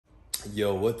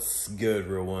Yo, what's good,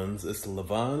 real ones? It's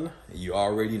Levon. You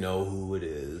already know who it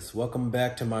is. Welcome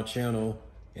back to my channel,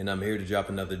 and I'm here to drop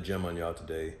another gem on y'all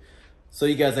today. So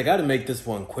you guys, I gotta make this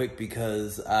one quick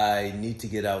because I need to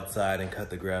get outside and cut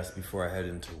the grass before I head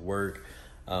into work.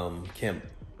 Can't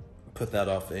put that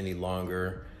off any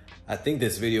longer. I think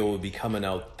this video will be coming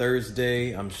out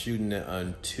Thursday. I'm shooting it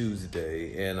on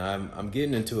Tuesday, and I'm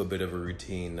getting into a bit of a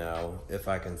routine now, if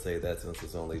I can say that, since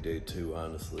it's only day 2,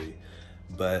 honestly.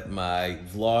 But my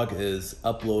vlog is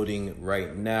uploading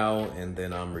right now, and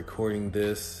then I'm recording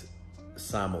this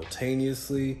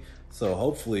simultaneously. So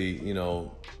hopefully, you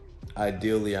know,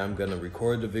 ideally I'm gonna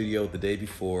record the video the day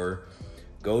before,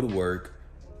 go to work,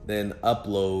 then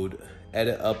upload,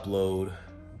 upload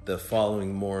the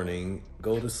following morning,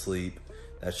 go to sleep.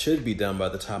 That should be done by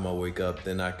the time I wake up.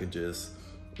 Then I could just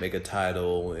make a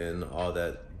title and all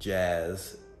that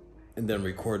jazz, and then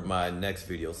record my next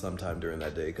video sometime during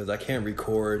that day, because I can't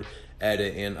record,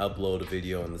 edit, and upload a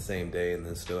video on the same day and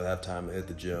then still have time to hit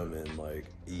the gym and like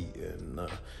eat, and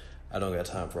I don't got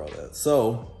time for all that.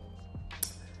 So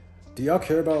do y'all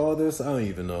care about all this? I don't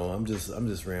even know. I'm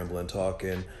just rambling,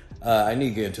 talking. I need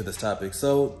to get into this topic.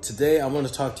 So today I want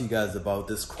to talk to you guys about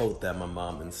this quote that my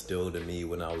mom instilled in me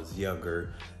when I was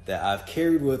younger, that I've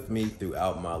carried with me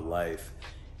throughout my life,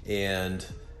 and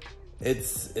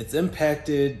it's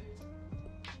impacted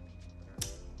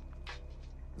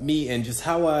me and just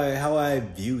how I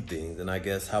view things, and I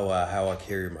guess how I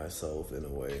carry myself in a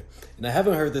way. And I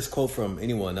haven't heard this quote from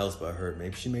anyone else but her.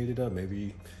 Maybe she made it up.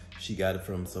 Maybe she got it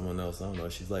from someone else. I don't know.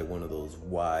 She's like one of those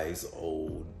wise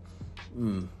old.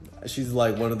 She's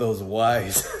like one of those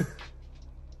wise.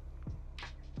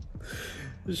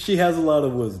 She has a lot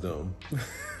of wisdom.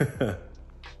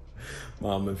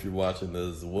 Mom, if you're watching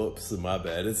this, whoops, my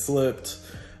bad. It slipped.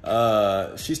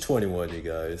 She's 21, you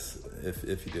guys.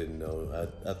 If you didn't know,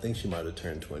 I think she might have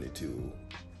turned 22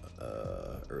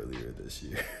 earlier this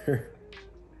year.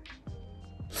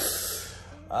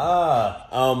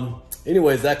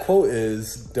 Anyways, that quote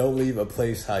is, don't leave a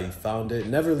place how you found it.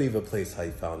 Never leave a place how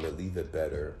you found it. Leave it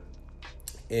better.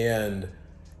 And,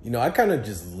 you know, I kind of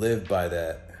just live by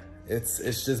that. It's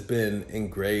just been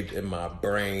engraved in my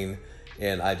brain,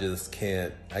 and I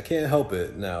can't help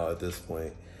it now at this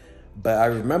point. But I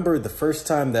remember the first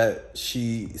time that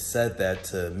she said that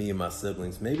to me and my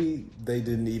siblings. Maybe they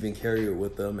didn't even carry it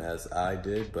with them as I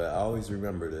did, but I always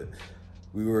remembered it.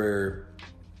 We were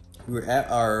at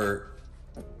our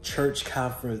church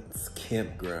conference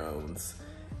campgrounds,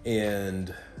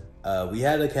 and we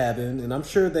had a cabin, and I'm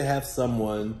sure they have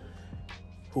someone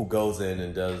who goes in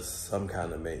and does some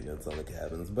kind of maintenance on the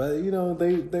cabins. But, you know,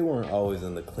 they weren't always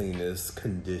in the cleanest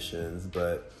conditions,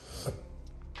 but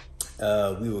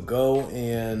we would go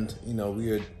and, you know,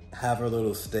 we would have our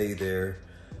little stay there.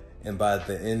 And by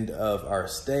the end of our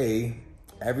stay,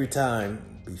 every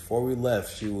time before we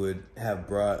left, she would have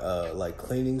brought like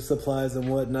cleaning supplies and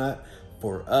whatnot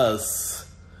for us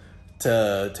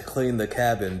to clean the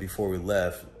cabin before we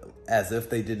left, as if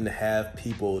they didn't have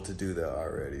people to do that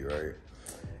already, right?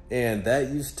 And that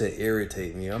used to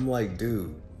irritate me. I'm like,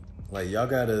 dude, like, y'all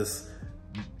got us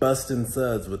busting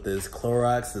suds with this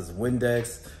Clorox, this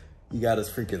Windex. You got us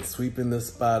freaking sweeping this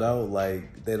spot out.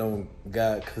 Like, they don't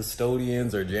got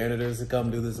custodians or janitors to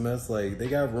come do this mess. Like, they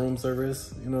got room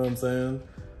service, you know what I'm saying?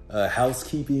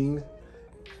 Housekeeping.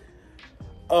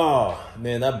 Oh,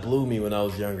 man, that blew me when I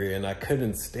was younger, and I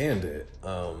couldn't stand it.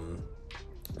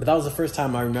 But that was the first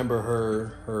time I remember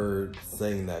her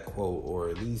saying that quote, or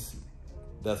at least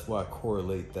that's what I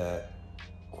correlate that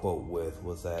quote with,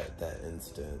 was that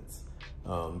instance.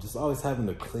 Just always having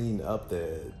to clean up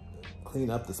the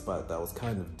spot that was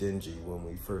kind of dingy when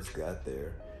we first got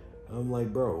there. I'm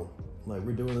like, bro, like,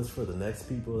 we're doing this for the next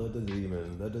people? That doesn't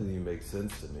even make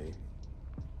sense to me.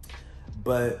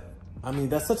 But I mean,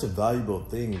 that's such a valuable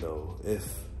thing though. If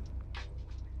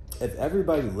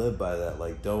everybody lived by that,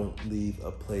 like, don't leave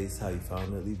a place how you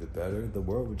found it, leave it better, the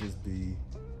world would just be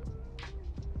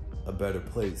a better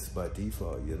place by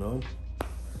default, you know?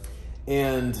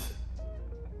 And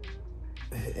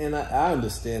I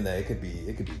understand that it could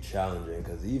be challenging,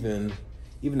 because even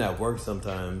at work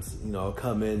sometimes, you know, I'll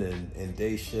come in and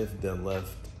day shift they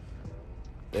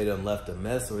done left a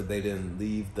mess, or they didn't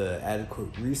leave the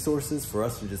adequate resources for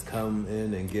us to just come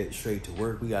in and get straight to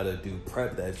work. We got to do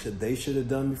prep that they should have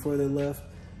done before they left.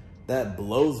 That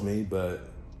blows me, but,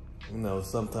 you know,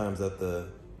 sometimes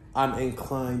I'm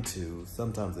inclined to,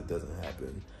 sometimes it doesn't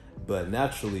happen. But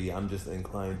naturally, I'm just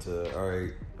inclined to, all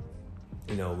right,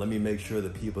 you know, let me make sure the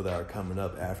people that are coming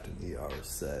up after me are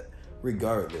set,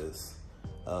 regardless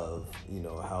of, you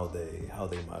know, how they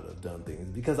might have done things.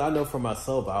 Because I know for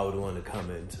myself, I would want to come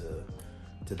into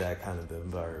to that kind of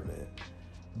environment.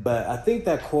 But I think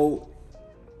that quote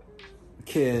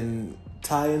can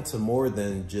tie into more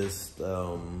than just,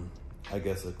 I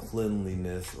guess, a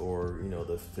cleanliness or, you know,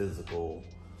 the physical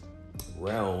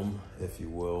realm, if you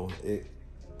will.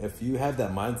 If you have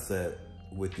that mindset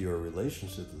with your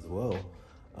relationships as well,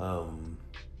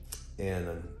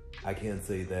 and I can't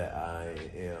say that I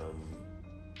am,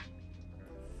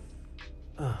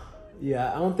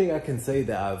 yeah, I don't think I can say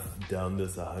that I've done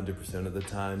this 100% of the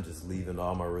time, just leaving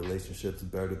all my relationships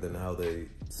better than how they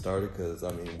started. Cause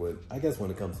I mean, I guess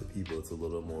when it comes to people, it's a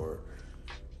little more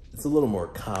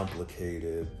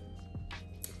complicated.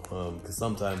 Cause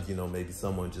sometimes, you know, maybe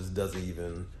someone just doesn't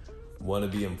even want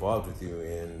to be involved with you.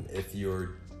 And if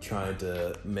you're trying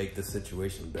to make the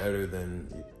situation better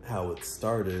than how it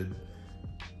started,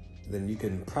 then you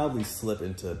can probably slip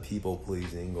into people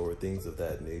pleasing or things of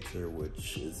that nature,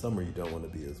 which is somewhere you don't want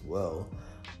to be as well.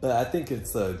 But I think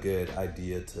it's a good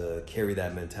idea to carry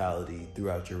that mentality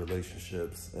throughout your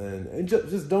relationships, and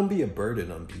just don't be a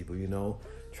burden on people, you know?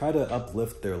 Try to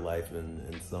uplift their life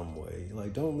in some way.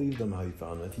 Like, don't leave them how you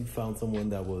found them. If you found someone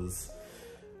that was,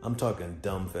 I'm talking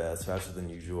dumb fast, faster than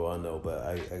usual, I know, but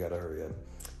I gotta hurry up.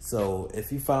 So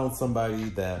if you found somebody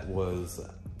that was,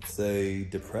 say,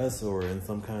 depressed or in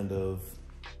some kind of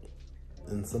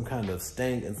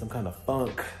stank, in some kind of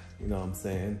funk, you know what I'm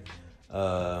saying?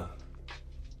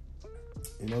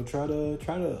 You know, try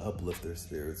to uplift their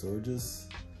spirits, or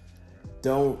just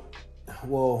don't,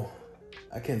 well,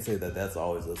 I can't say that that's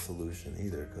always a solution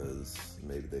either, because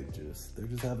maybe they're just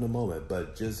having a moment,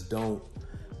 but just don't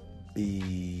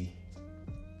be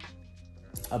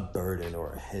a burden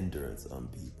or a hindrance on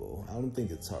people. I don't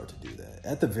think it's hard to do that,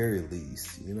 at the very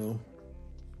least, you know?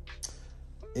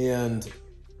 And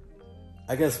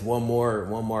I guess one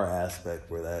more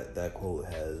aspect where that quote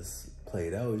has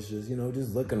played out is just, you know,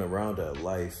 just looking around at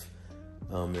life.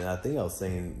 And I think I was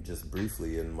saying just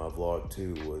briefly in my vlog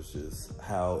too, was just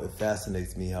how it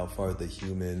fascinates me how far the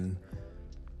human,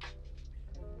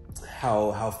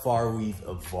 how far we've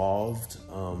evolved.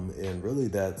 And really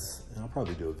that's, and I'll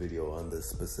probably do a video on this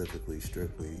specifically,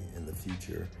 strictly in the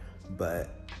future,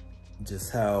 but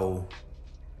just how,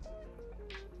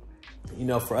 you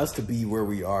know, for us to be where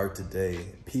we are today,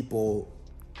 people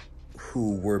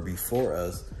who were before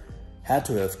us had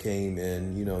to have came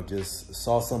and, you know, just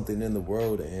saw something in the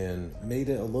world and made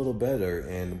it a little better.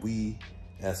 And we,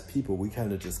 as people, we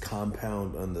kind of just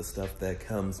compound on the stuff that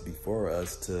comes before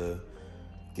us to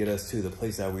get us to the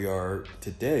place that we are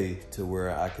today, to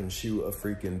where I can shoot a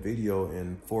freaking video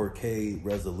in 4K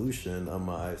resolution on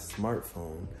my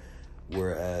smartphone.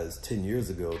 Whereas 10 years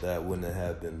ago, that wouldn't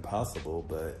have been possible.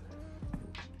 But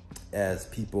as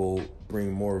people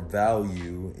bring more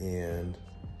value and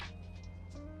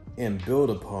build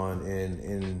upon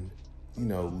and you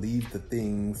know, leave the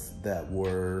things that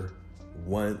were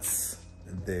once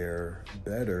there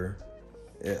better,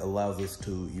 it allows us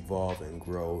to evolve and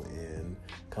grow and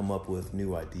come up with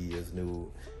new ideas,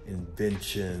 new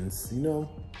inventions, you know?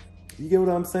 You get what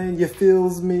I'm saying? You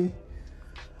feels me?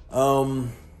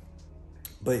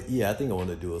 But yeah, I think I want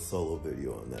to do a solo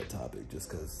video on that topic, just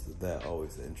because that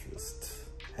always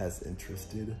has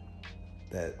interested,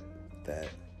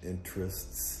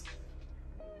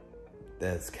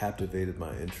 that's captivated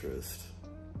my interest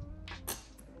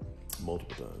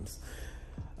multiple times.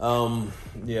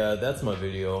 Yeah, that's my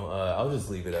video. I'll just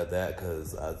leave it at that,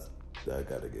 because I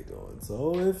gotta get going.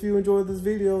 So if you enjoyed this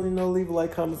video, you know, leave a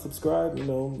like, comment, subscribe. You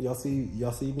know, y'all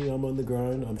see me, I'm on the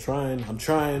grind. I'm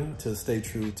trying to stay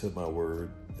true to my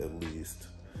word, at least.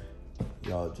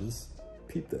 Y'all just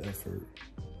peep the effort.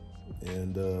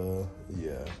 And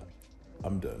yeah,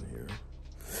 I'm done here.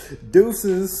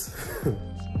 Deuces.